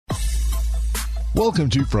Welcome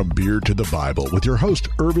to From Beer to the Bible with your host,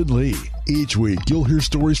 Ervin Lee. Each week, you'll hear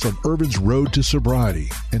stories from Ervin's road to sobriety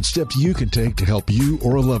and steps you can take to help you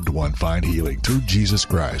or a loved one find healing through Jesus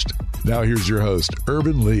Christ. Now here's your host,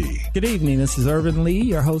 Ervin Lee. Good evening. This is Ervin Lee,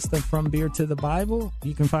 your host of From Beer to the Bible.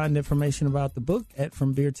 You can find information about the book at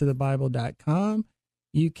FromBeerToTheBible.com.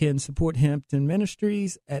 You can support Hampton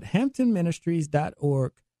Ministries at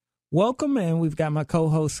hamptonministries.org. Welcome, and we've got my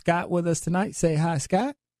co-host Scott with us tonight. Say hi,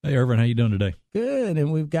 Scott. Hey, Ervin, how you doing today? Good,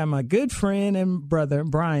 and we've got my good friend and brother,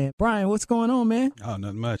 Brian. Brian, what's going on, man? Oh,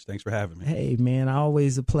 nothing much. Thanks for having me. Hey, man,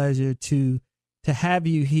 always a pleasure to have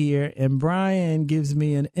you here. And Brian gives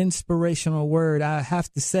me an inspirational word, I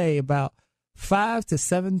have to say, about 5 to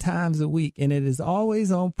 7 times a week, and it is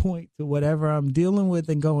always on point to whatever I'm dealing with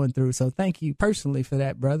and going through. So thank you personally for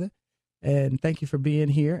that, brother, and thank you for being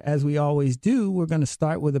here. As we always do, we're going to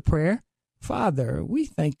start with a prayer. Father, we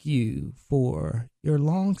thank you for your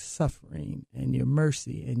long suffering and your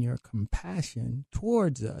mercy and your compassion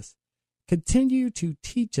towards us. Continue to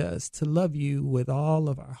teach us to love you with all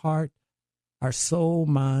of our heart, our soul,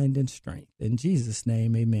 mind, and strength. In Jesus'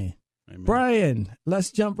 name, amen. Amen. Brian, let's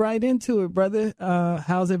jump right into it, brother.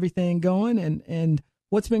 How's everything going, and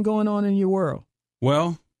what's been going on in your world?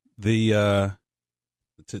 Well, to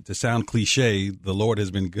sound cliche, the Lord has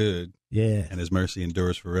been good, and his mercy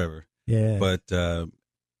endures forever. Yeah. But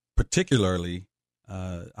particularly,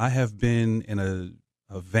 I have been in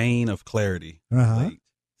a vein of clarity late.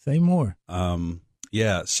 Say more.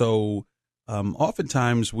 So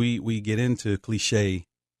oftentimes we get into cliche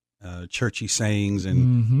churchy sayings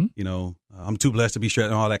and, I'm too blessed to be stressed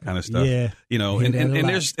and all that kind of stuff. Yeah. And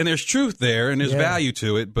there's truth there and there's value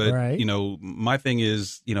to it. But, right. My thing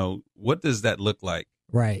is, what does that look like?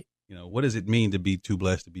 Right. What does it mean to be too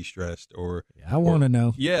blessed to be stressed? I want to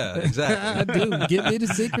know. Yeah, exactly. I do. Give me the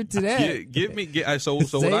secret to that. So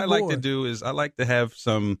what I like to do is I like to have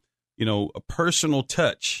some, a personal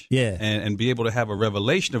touch. Yeah. And be able to have a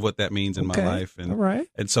revelation of what that means in my life. And, all right.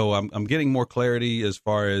 And so I'm getting more clarity as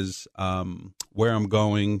far as where I'm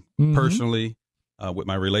going personally with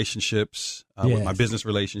my relationships, with my business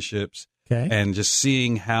relationships. Okay. And just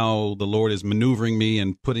seeing how the Lord is maneuvering me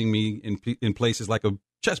and putting me in places like a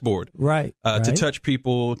chessboard, right? To touch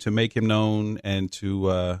people, to make him known, and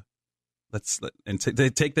to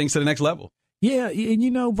take things to the next level. Yeah,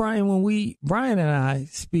 and Brian, Brian and I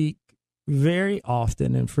speak very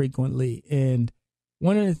often and frequently, and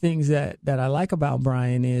one of the things that I like about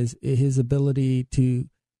Brian is his ability to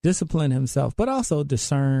discipline himself, but also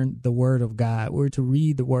discern the Word of God. We're to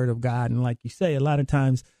read the Word of God, and like you say, a lot of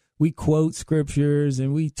times we quote scriptures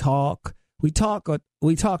and we talk. We talk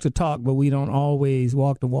to talk, but we don't always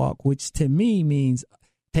walk the walk, which to me means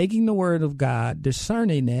taking the Word of God,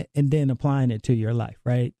 discerning it, and then applying it to your life,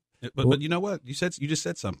 right? But you know what? You just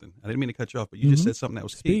said something. I didn't mean to cut you off, but you just said something that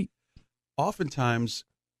was key. Oftentimes,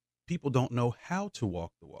 people don't know how to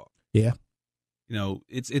walk the walk. Yeah.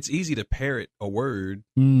 It's easy to parrot a word.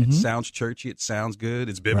 It sounds churchy. It sounds good.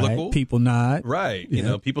 It's biblical. Right. People nod. Right.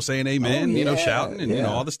 Yeah. People saying amen, shouting and,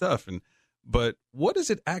 all the stuff. But what does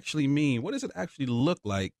it actually mean? What does it actually look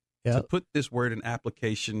like to put this word in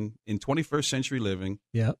application in 21st century living?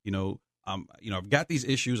 Yeah. I've got these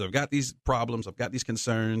issues. I've got these problems. I've got these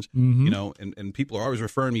concerns, and people are always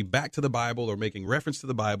referring me back to the Bible or making reference to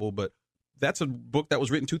the Bible. But that's a book that was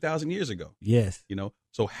written 2,000 years ago. Yes.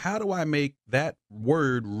 So how do I make that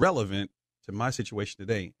word relevant to my situation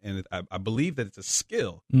today? And I believe that it's a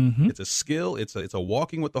skill. It's a skill. It's a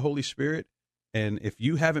walking with the Holy Spirit. And if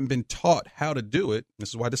you haven't been taught how to do it, this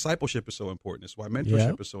is why discipleship is so important. This is why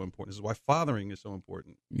mentorship is so important. This is why fathering is so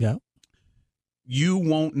important. Yeah. You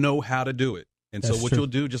won't know how to do it. And That's so what true. you'll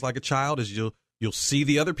do, just like a child, is you'll see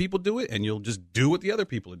the other people do it and you'll just do what the other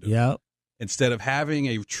people are doing. Yeah. Instead of having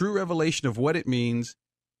a true revelation of what it means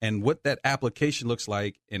and what that application looks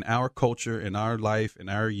like in our culture, in our life, in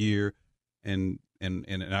our year, and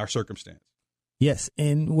in our circumstance. Yes,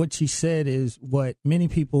 and what she said is what many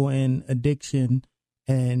people in addiction,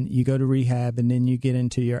 and you go to rehab and then you get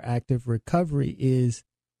into your active recovery, is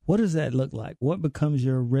what does that look like? What becomes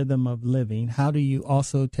your rhythm of living? How do you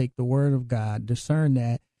also take the Word of God, discern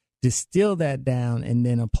that, distill that down, and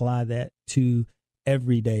then apply that to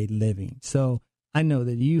everyday living? So I know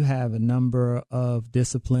that you have a number of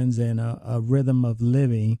disciplines and a rhythm of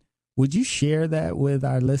living. Would you share that with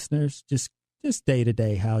our listeners, just day to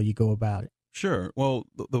day, how you go about it? Sure. Well,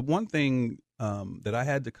 the one thing that I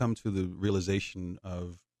had to come to the realization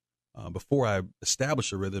of before I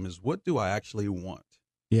establish a rhythm is, what do I actually want?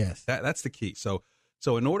 Yes. That's the key. So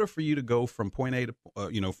in order for you to go from point A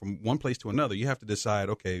to, from one place to another, you have to decide,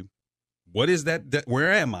 okay, what is that?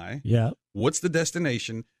 Where am I? Yeah. What's the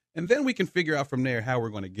destination? And then we can figure out from there how we're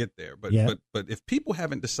going to get there. But if people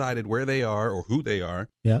haven't decided where they are or who they are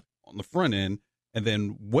on the front end, and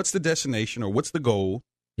then what's the destination or what's the goal,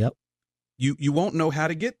 you won't know how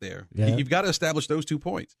to get there. You've got to establish those 2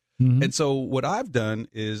 points. Mm-hmm. And so what I've done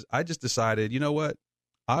is I just decided, you know what,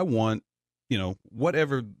 I want,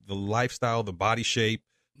 whatever the lifestyle, the body shape,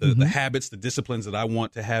 the habits, the disciplines that I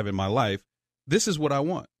want to have in my life, this is what I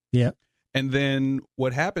want. Yeah. And then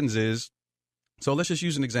what happens is, so let's just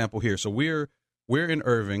use an example here. So we're in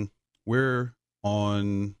Irving. We're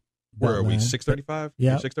on, where are we? 635?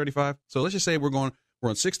 Yeah. 635. So let's just say we're on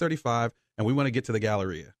 635 and we want to get to the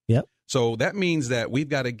Galleria. Yep. So that means that we've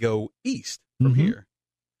got to go east from here.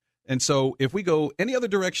 And so if we go any other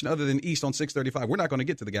direction other than east on 635, we're not going to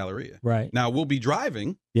get to the Galleria. Right. Now we'll be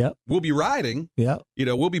driving. Yep. We'll be riding. Yep.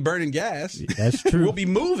 We'll be burning gas. That's true. We'll be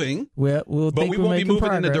moving. But we won't be moving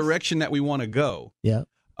progress in the direction that we want to go. Yeah.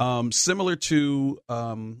 Similar to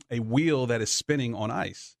a wheel that is spinning on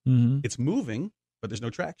ice. Mm-hmm. It's moving, but there's no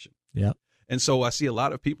traction. Yeah. And so I see a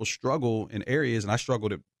lot of people struggle in areas, and I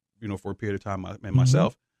struggled, for a period of time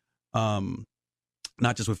myself.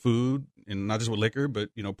 Not just with food and not just with liquor, but,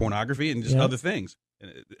 pornography and just other things.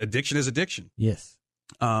 Addiction is addiction. Yes.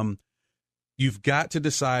 You've got to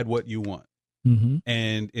decide what you want. Mm-hmm.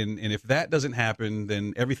 And if that doesn't happen,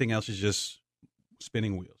 then everything else is just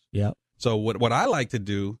spinning wheels. Yeah. So what I like to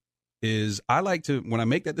do is when I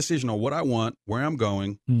make that decision on what I want, where I'm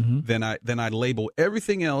going, then I label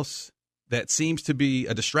everything else that seems to be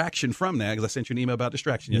a distraction from that, because I sent you an email about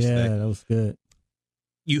distraction yesterday. Yeah, that was good.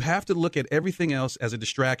 You have to look at everything else as a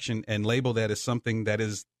distraction and label that as something that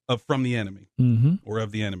is from the enemy or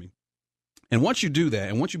of the enemy. And once you do that,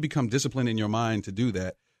 and once you become disciplined in your mind to do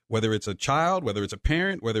that, whether it's a child, whether it's a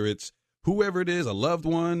parent, whether it's whoever it is, a loved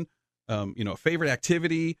one, a favorite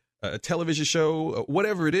activity, a television show,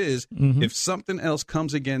 whatever it is, if something else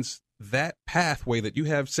comes against that pathway that you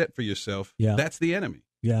have set for yourself, that's the enemy.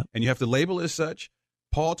 Yeah. And you have to label it as such.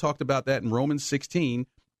 Paul talked about that in Romans 16,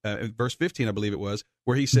 verse 15, I believe it was,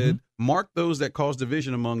 where he said, mark those that cause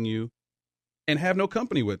division among you and have no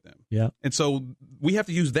company with them. Yeah. And so we have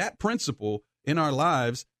to use that principle in our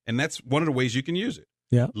lives, and that's one of the ways you can use it.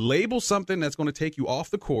 Yeah. Label something that's going to take you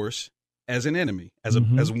off the course as an enemy, as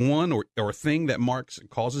one or a thing that marks and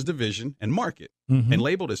causes division, and mark it and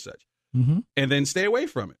label it as such. And then stay away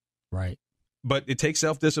from it. Right. But it takes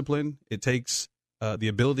self-discipline. It takes the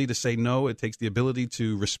ability to say no. It takes the ability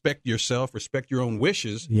to respect yourself, respect your own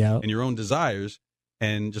wishes and your own desires,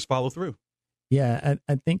 and just follow through. Yeah,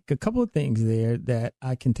 I think a couple of things there that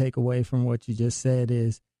I can take away from what you just said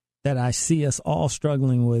is that I see us all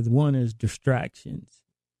struggling with. One is distractions,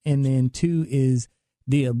 and then two is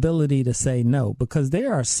the ability to say no, because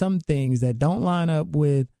there are some things that don't line up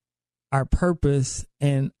with our purpose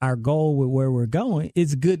and our goal with where we're going.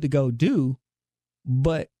 It's good to go do,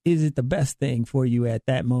 but is it the best thing for you at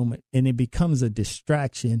that moment? And it becomes a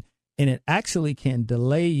distraction, and it actually can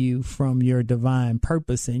delay you from your divine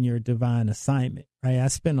purpose and your divine assignment, right? I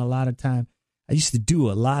spent a lot of time. I used to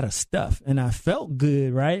do a lot of stuff, and I felt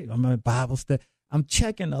good, right? I'm a Bible study. I'm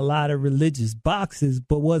checking a lot of religious boxes,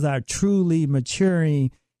 but was I truly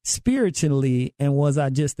maturing spiritually? And was I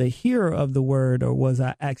just a hearer of the word, or was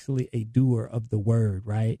I actually a doer of the word,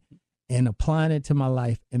 right? And applying it to my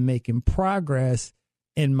life and making progress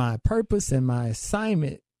in my purpose and my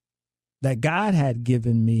assignment that God had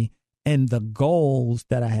given me and the goals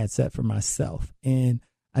that I had set for myself. And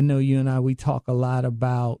I know you and I, we talk a lot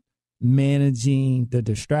about managing the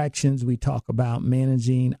distractions. We talk about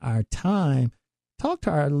managing our time. Talk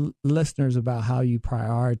to our listeners about how you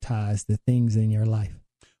prioritize the things in your life.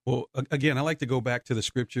 Well, again, I like to go back to the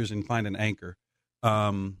scriptures and find an anchor.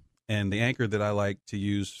 And the anchor that I like to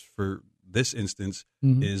use for this instance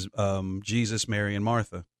is Jesus, Mary, and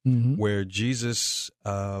Martha, where Jesus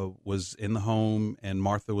was in the home and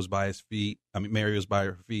Martha was by his feet. I mean, Mary was by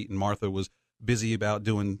her feet and Martha was busy about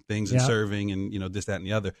doing things and serving and, this, that, and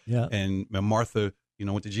the other. Yeah. And Martha,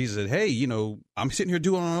 went to Jesus and said, hey, I'm sitting here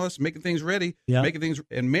doing all this, making things ready, making things.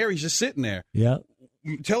 And Mary's just sitting there. Yeah.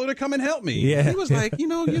 Tell her to come and help me. Yeah. He was like,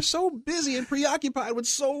 you're so busy and preoccupied with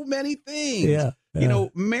so many things. Yeah.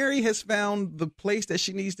 Mary has found the place that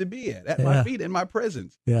she needs to be at my feet, in my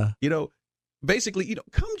presence. Yeah. Basically,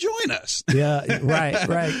 come join us. Yeah. Right.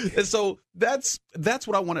 And so that's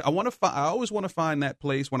what I want to find. I always want to find that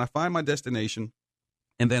place when I find my destination,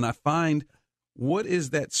 and then I find what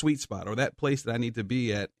is that sweet spot or that place that I need to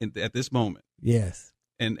be at this moment. Yes.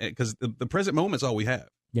 And because the present moment is all we have.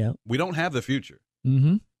 Yeah. We don't have the future.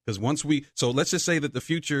 Because so let's just say that the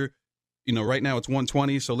future, right now it's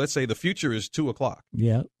 1:20. So let's say the future is 2:00.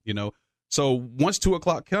 Yeah. So once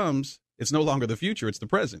 2:00 comes, it's no longer the future, it's the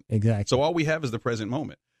present. Exactly. So all we have is the present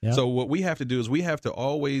moment. Yep. So what we have to do is we have to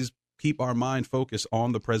always keep our mind focused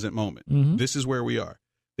on the present moment. This is where we are.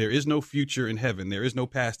 There is no future in heaven. There is no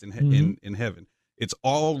past in heaven. It's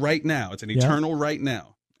all right now. It's an eternal right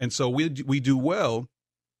now. And so we do well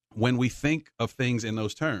when we think of things in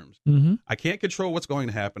those terms. I can't control what's going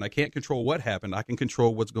to happen. I can't control what happened. I can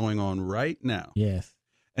control what's going on right now. Yes.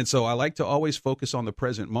 And so I like to always focus on the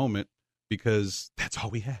present moment because that's all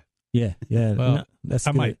we have. Yeah. Well, no, that's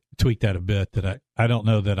I good. might tweak that a bit. That I don't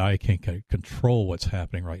know that I can control what's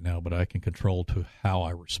happening right now, but I can control to how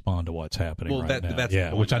I respond to what's happening right now.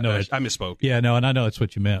 That's which I know I misspoke. Yeah, no, and I know that's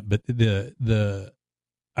what you meant, but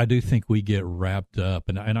I do think we get wrapped up,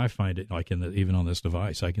 and I find it like even on this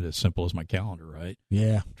device, I get as simple as my calendar, right?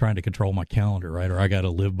 Yeah. Trying to control my calendar, right? Or I got to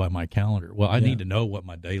live by my calendar. Well, I need to know what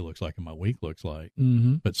my day looks like and my week looks like.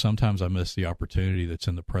 But sometimes I miss the opportunity that's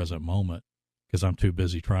in the present moment because I'm too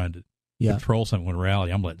busy trying to control something. When in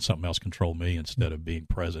reality, I'm letting something else control me instead of being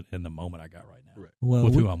present in the moment I got right now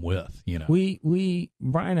with who I'm with. You know, we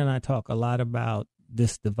Brian and I talk a lot about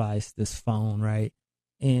this device, this phone, right?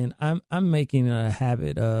 And I'm making a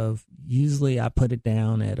habit of usually I put it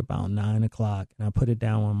down at about 9 o'clock, and I put it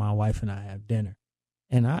down when my wife and I have dinner,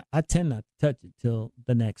 and I tend not to touch it till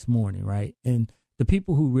the next morning, right? And the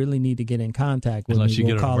people who really need to get in contact with unless me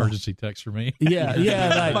you get an emergency text from me,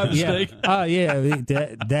 my mistake.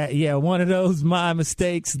 One of those my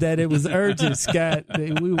mistakes that it was urgent, Scott.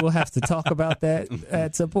 We will have to talk about that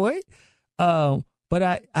at some point. But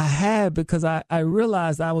I had, because I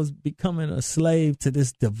realized I was becoming a slave to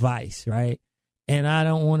this device, right? And I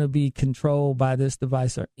don't want to be controlled by this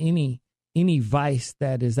device or any vice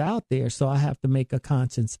that is out there. So I have to make a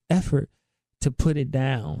conscious effort to put it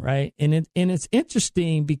down, right? And it's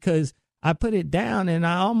interesting because I put it down and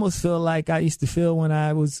I almost feel like I used to feel when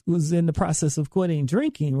I was in the process of quitting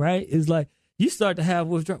drinking, right? It's like you start to have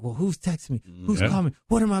withdrawal. Well, who's texting me? Who's calling me?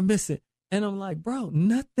 What am I missing? And I'm like, bro,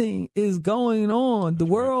 nothing is going on. The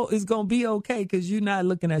world is going to be okay because you're not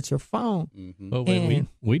looking at your phone. Well,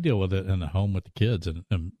 we deal with it in the home with the kids. And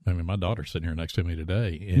I mean, my daughter's sitting here next to me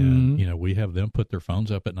today. And, you know, we have them put their phones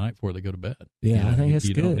up at night before they go to bed. Yeah, you know, I think it's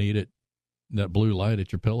good. You don't need that blue light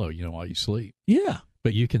at your pillow, you know, while you sleep. Yeah.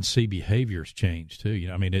 But you can see behaviors change, too. You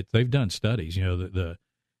know, I mean, they've done studies, you know, the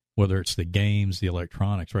whether it's the games, the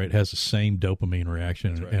electronics, right? It has the same dopamine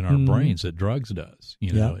reaction in our brains that drugs does,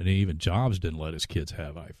 you know, and even Jobs didn't let his kids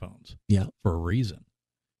have iPhones for a reason.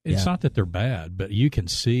 It's not that they're bad, but you can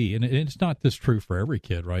see, and it's not this true for every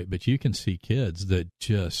kid, right? But you can see kids that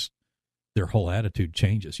just, their whole attitude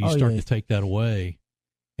changes. You start to take that away,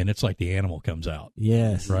 and it's like the animal comes out.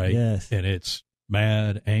 Yes. Right? Yes. And it's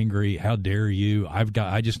mad, angry, how dare you? I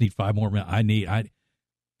just need 5 more minutes.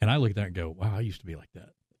 And I look at that and go, wow, I used to be like that.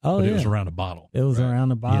 Oh, but it was around a bottle. It was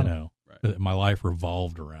around a bottle. You know, my life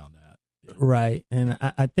revolved around that. Right. And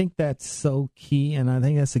I think that's so key. And I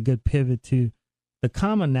think that's a good pivot to the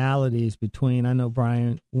commonalities between, I know,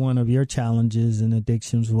 Brian, one of your challenges and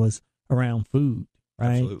addictions was around food,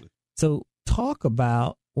 right? Absolutely. So talk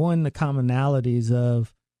about, one, the commonalities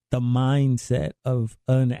of the mindset of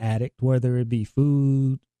an addict, whether it be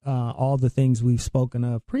food, all the things we've spoken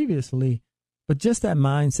of previously, but just that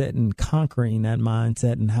mindset and conquering that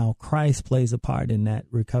mindset and how Christ plays a part in that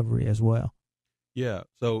recovery as well. Yeah.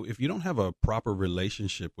 So if you don't have a proper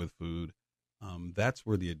relationship with food, that's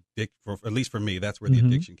where the at least for me, that's where the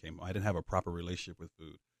addiction came. I didn't have a proper relationship with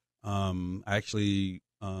food. My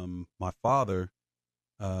father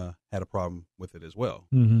had a problem with it as well.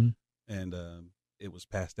 And it was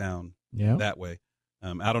passed down that way.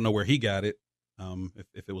 I don't know where he got it,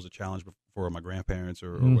 if it was a challenge for my grandparents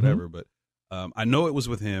or whatever, but I know it was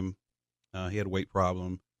with him. He had a weight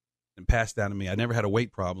problem and passed down to me. I never had a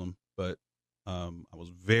weight problem, but I was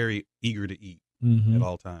very eager to eat at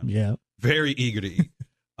all times. Yeah, very eager to eat.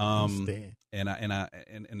 And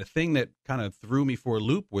the thing that kind of threw me for a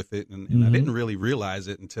loop with it, and I didn't really realize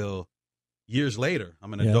it until years later.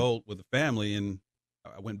 I'm an adult with a family, and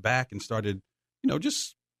I went back and started,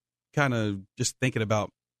 just thinking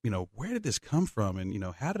about, where did this come from, and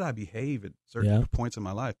how did I behave at certain points in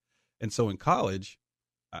my life. And so in college,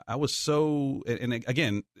 I was so, and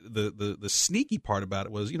again, the sneaky part about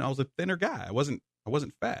it was, I was a thinner guy. I wasn't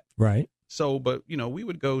fat. Right. So, but, we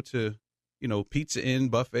would go to, Pizza Inn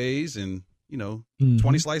buffets and,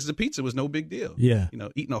 20 slices of pizza was no big deal. Yeah.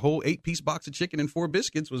 Eating a whole 8-piece box of chicken and 4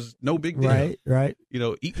 biscuits was no big deal. Right.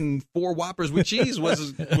 Eating 4 Whoppers with cheese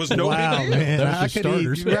was no big deal. Man, I could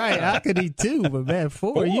starters. eat, I could eat 2, but man,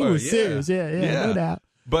 4, you were serious. Yeah, no doubt.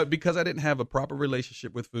 But because I didn't have a proper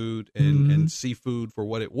relationship with food and see food for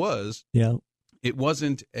what it was, it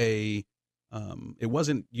wasn't a it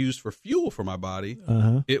wasn't used for fuel for my body.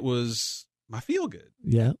 It was my feel good.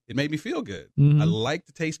 Yeah. It made me feel good. Mm-hmm. I like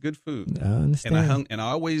to taste good food. I understand. And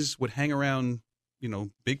I always would hang around,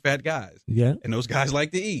 big fat guys. Yeah. And those guys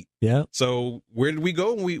like to eat. Yeah. So where did we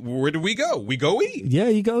go? Where did we go? We go eat. Yeah,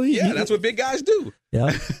 you go eat. Yeah, that's what big guys do.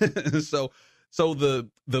 Yeah. So the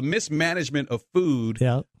mismanagement of food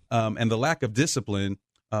and the lack of discipline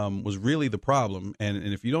was really the problem. And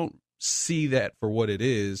if you don't see that for what it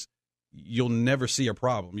is, you'll never see a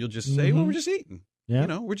problem. You'll just say, well, we're just eating.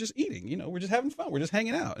 Yeah. We're just eating. We're just having fun. We're just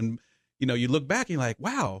hanging out. And you look back and you're like,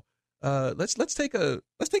 wow, let's take an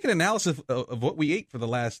analysis of what we ate for the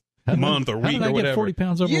last month or week or whatever. Get 40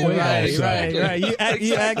 pounds overweight. Yeah, right.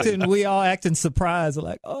 You acting. We all acting surprised,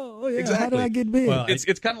 like, oh yeah, exactly. How did I get big? Well, it's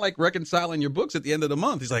kind of like reconciling your books at the end of the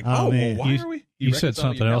month. He's like, well, why are we? You said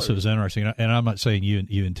something else that was interesting, and I'm not saying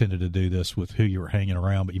you intended to do this with who you were hanging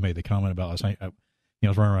around, but you made the comment about I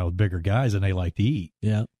was running around with bigger guys and they like to eat.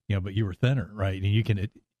 Yeah. But you were thinner, right? And you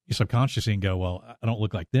subconsciously can go, well, I don't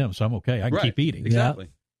look like them, so I'm okay. I can keep eating. Exactly.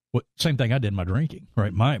 Well, same thing I did in my drinking,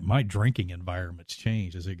 right? My drinking environments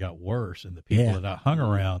changed as it got worse, and the people that I hung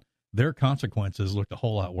around, their consequences looked a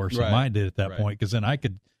whole lot worse than mine did at that point. Because then I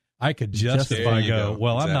could justify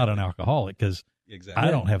I'm not an alcoholic because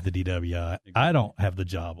I don't have the DWI, I don't have the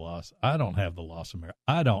job loss, I don't have the loss of marriage,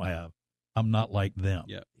 I'm not like them.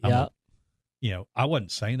 I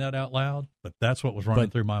wasn't saying that out loud, but that's what was running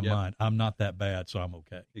through my mind. I'm not that bad, so I'm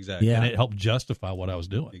okay. Exactly. Yeah. And it helped justify what I was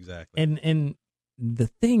doing. Exactly. And the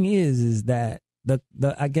thing is that the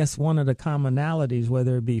I guess one of the commonalities,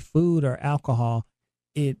 whether it be food or alcohol,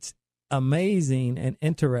 it's amazing and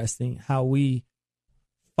interesting how we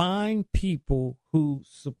find people who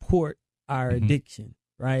support our addiction,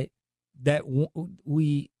 right? That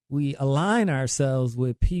we align ourselves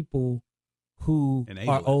with people who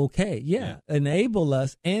are okay. Enable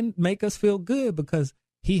us and make us feel good because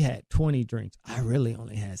he had 20 drinks. I really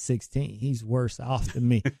only had 16. He's worse off than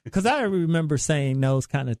me. Because I remember saying those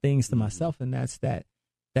kind of things to myself, and that's that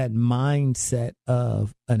mindset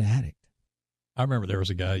of an addict. I remember there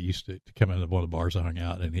was a guy who used to come into one of the bars I hung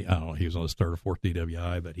out, and he was on his third or fourth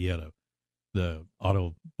DWI, but he had the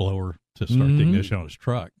auto blower to start the ignition on his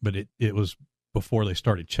truck. But it was before they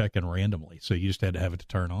started checking randomly, so you just had to have it to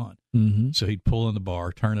turn on. So he'd pull in the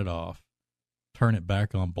bar, turn it off, turn it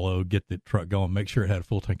back on, blow, get the truck going, make sure it had a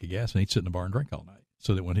full tank of gas, and he'd sit in the bar and drink all night.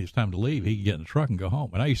 So that when it was time to leave, he could get in the truck and go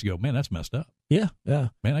home. And I used to go, man, that's messed up. Yeah. Man,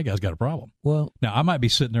 that guy's got a problem. Well, now I might be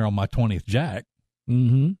sitting there on my 20th Jack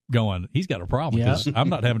going, he's got a problem because I'm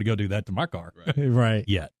not having to go do that to my car. Right.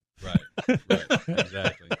 Yet. Right.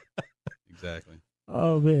 Exactly.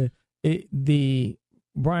 Oh, man.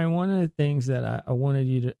 Brian, one of the things that I wanted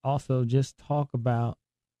you to also just talk about,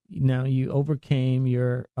 now you overcame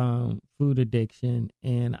your food addiction,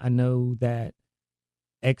 and I know that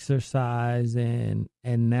exercise and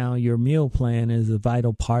now your meal plan is a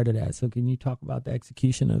vital part of that. So can you talk about the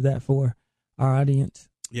execution of that for our audience?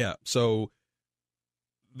 Yeah. So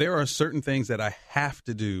there are certain things that I have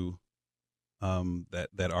to do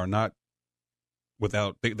that are not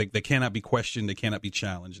without, they cannot be questioned, they cannot be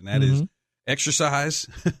challenged, and that is exercise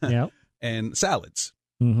and salads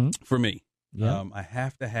for me. I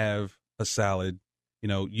have to have a salad.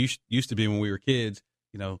 Used to be when we were kids,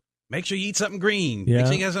 make sure you eat something green. Make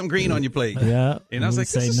sure you have something green on your plate. Yeah. And I was like,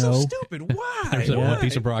 this is so stupid. Why? There's that one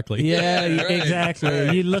piece of broccoli. Yeah, exactly.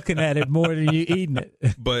 Right. You're looking at it more than you eating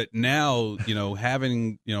it. But now,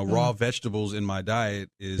 having, raw vegetables in my diet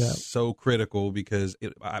is so critical because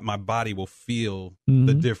my body will feel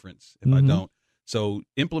the difference if I don't. So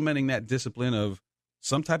implementing that discipline of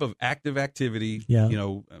some type of active activity,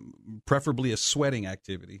 preferably a sweating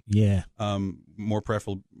activity. Yeah. More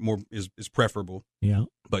is preferable. Yeah.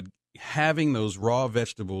 But having those raw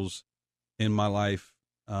vegetables in my life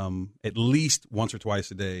at least once or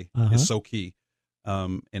twice a day is so key.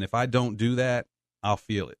 And if I don't do that, I'll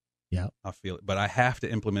feel it. Yeah. I'll feel it. But I have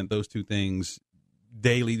to implement those two things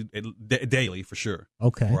daily for sure.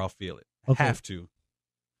 Okay. Or I'll feel it. Okay. Have to.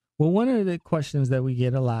 Well, one of the questions that we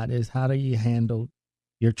get a lot is, how do you handle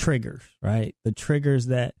your triggers, right? The triggers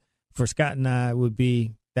that for Scott and I would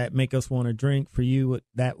be that make us want to drink. For you,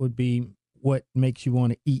 that would be what makes you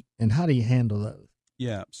want to eat. And how do you handle those?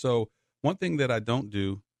 Yeah. So one thing that I don't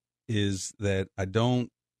do is that I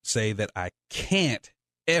don't say that I can't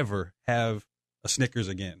ever have a Snickers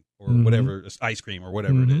again or whatever, ice cream or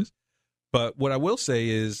whatever it is. But what I will say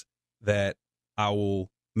is that I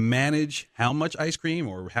will manage how much ice cream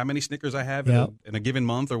or how many Snickers I have in a given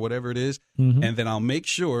month or whatever it is. And then I'll make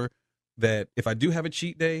sure that if I do have a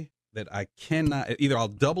cheat day, that I cannot, either I'll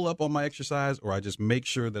double up on my exercise or I just make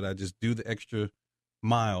sure that I just do the extra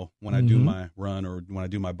mile when I do my run or when I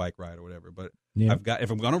do my bike ride or whatever. But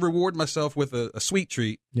if I'm going to reward myself with a sweet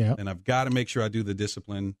treat, then I've got to make sure I do the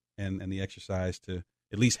discipline and the exercise to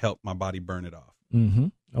at least help my body burn it off.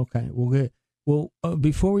 Okay. Well, good. Well,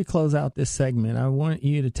 before we close out this segment, I want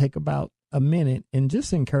you to take about a minute and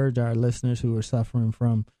just encourage our listeners who are suffering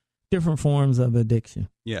from different forms of addiction.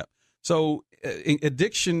 Yeah. So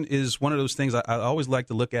addiction is one of those things I always like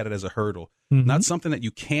to look at it as a hurdle, not something that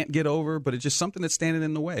you can't get over, but it's just something that's standing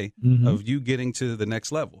in the way of you getting to the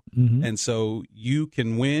next level. And so you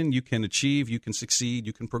can win, you can achieve, you can succeed,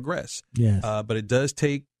 you can progress. Yes. But it does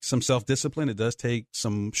take some self-discipline. It does take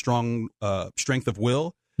some strong strength of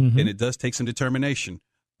will, and it does take some determination.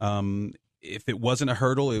 If it wasn't a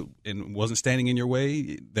hurdle and wasn't standing in your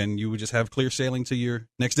way, then you would just have clear sailing to your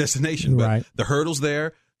next destination. But the hurdle's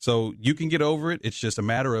there. So you can get over it. It's just a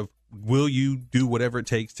matter of, will you do whatever it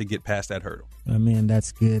takes to get past that hurdle? I mean,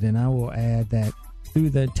 that's good. And I will add that through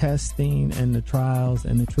the testing and the trials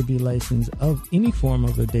and the tribulations of any form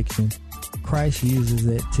of addiction, Christ uses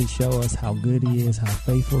it to show us how good he is, how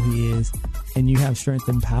faithful he is. And you have strength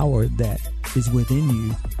and power that is within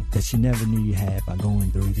you that you never knew you had by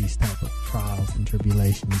going through these type of trials and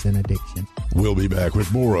tribulations and addictions. We'll be back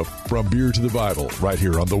with more of From Beer to the Bible right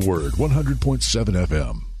here on The Word, 100.7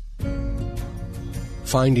 FM.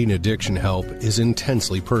 Finding addiction help is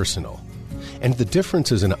intensely personal, and the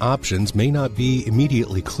differences in options may not be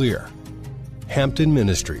immediately clear. Hampton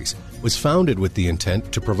Ministries was founded with the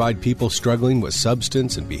intent to provide people struggling with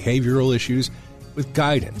substance and behavioral issues with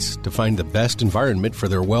guidance to find the best environment for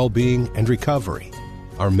their well-being and recovery.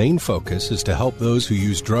 Our main focus is to help those who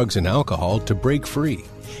use drugs and alcohol to break free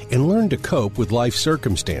and learn to cope with life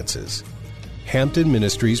circumstances. Hampton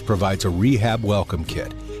Ministries provides a rehab welcome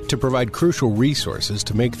kit to provide crucial resources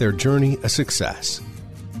to make their journey a success.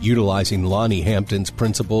 Utilizing Lonnie Hampton's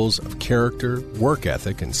principles of character, work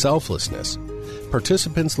ethic, and selflessness,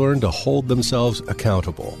 participants learn to hold themselves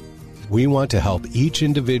accountable. We want to help each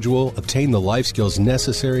individual obtain the life skills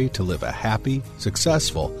necessary to live a happy,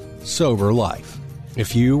 successful, sober life.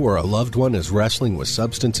 If you or a loved one is wrestling with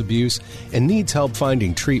substance abuse and needs help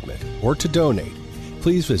finding treatment or to donate,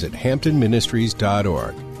 please visit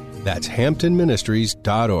hamptonministries.org. That's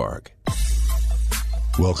hamptonministries.org.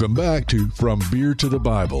 Welcome back to From Beer to the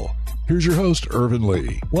Bible. Here's your host, Ervin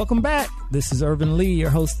Lee. Welcome back. This is Ervin Lee,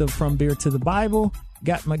 your host of From Beer to the Bible.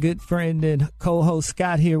 Got my good friend and co-host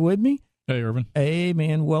Scott here with me. Hey, Ervin. Hey,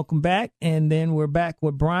 man. Welcome back. And then we're back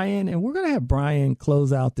with Brian, and we're going to have Brian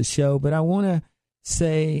close out the show. But I want to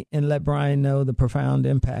say and let Brian know the profound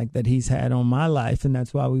impact that he's had on my life, and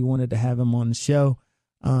that's why we wanted to have him on the show.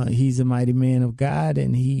 He's a mighty man of God,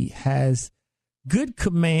 and he has good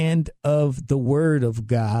command of the word of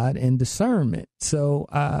God and discernment. So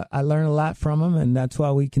I learned a lot from him, and that's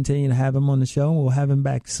why we continue to have him on the show, and we'll have him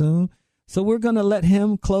back soon. So we're going to let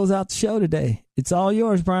him close out the show today. It's all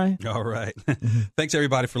yours, Brian. All right. Thanks,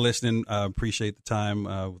 everybody, for listening. Appreciate the time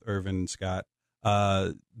with Ervin and Scott.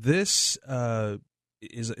 This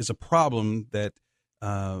is a problem that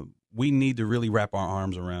we need to really wrap our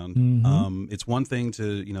arms around. It's one thing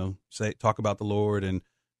to, talk about the Lord and,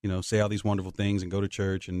 say all these wonderful things and go to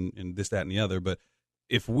church and this, that, and the other. But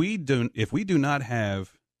if we do not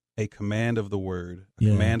have a command of the word, a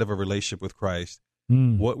command of a relationship with Christ,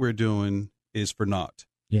 what we're doing is for naught.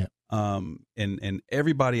 Yeah. And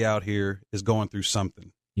everybody out here is going through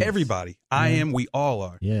something. Yes. Everybody. I am, we all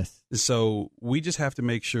are. Yes. So we just have to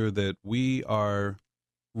make sure that we are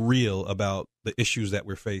real about the issues that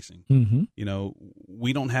we're facing.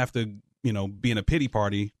 We don't have to, be in a pity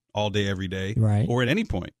party all day, every day, right, or at any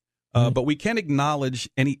point. But we can acknowledge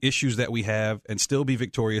any issues that we have and still be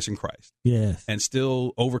victorious in Christ. Yes. And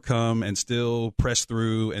still overcome and still press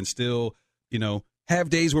through and still, have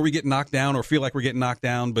days where we get knocked down or feel like we're getting knocked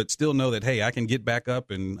down, but still know that, hey, I can get back up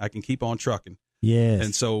and I can keep on trucking. Yes.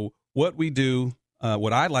 And so what we do,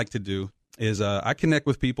 what I like to do is I connect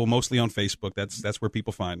with people mostly on Facebook. That's where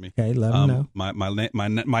people find me. Okay, let them know.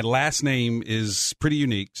 My last name is pretty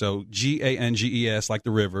unique. So Ganges, like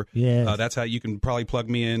the river. Yeah. That's how you can probably plug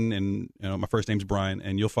me in. And my first name's Brian,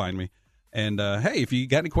 and you'll find me. And hey, if you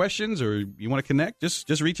got any questions or you want to connect,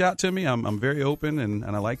 just reach out to me. I'm very open, and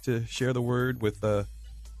I like to share the word with the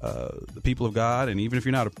people of God. And even if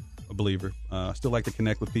you're not a believer, I still like to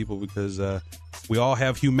connect with people because we all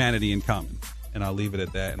have humanity in common. And I'll leave it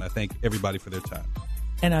at that. And I thank everybody for their time.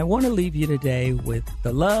 And I want to leave you today with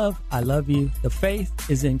the love, I love you, the faith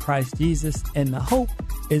is in Christ Jesus, and the hope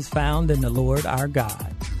is found in the Lord our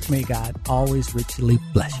God. May God always richly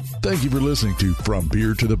bless you. Thank you for listening to From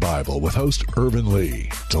Beer to the Bible with host Ervin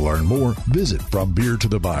Lee. To learn more, visit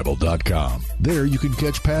FromBeerToTheBible.com. There you can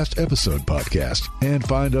catch past episode podcasts and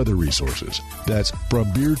find other resources. That's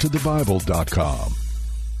FromBeerToTheBible.com.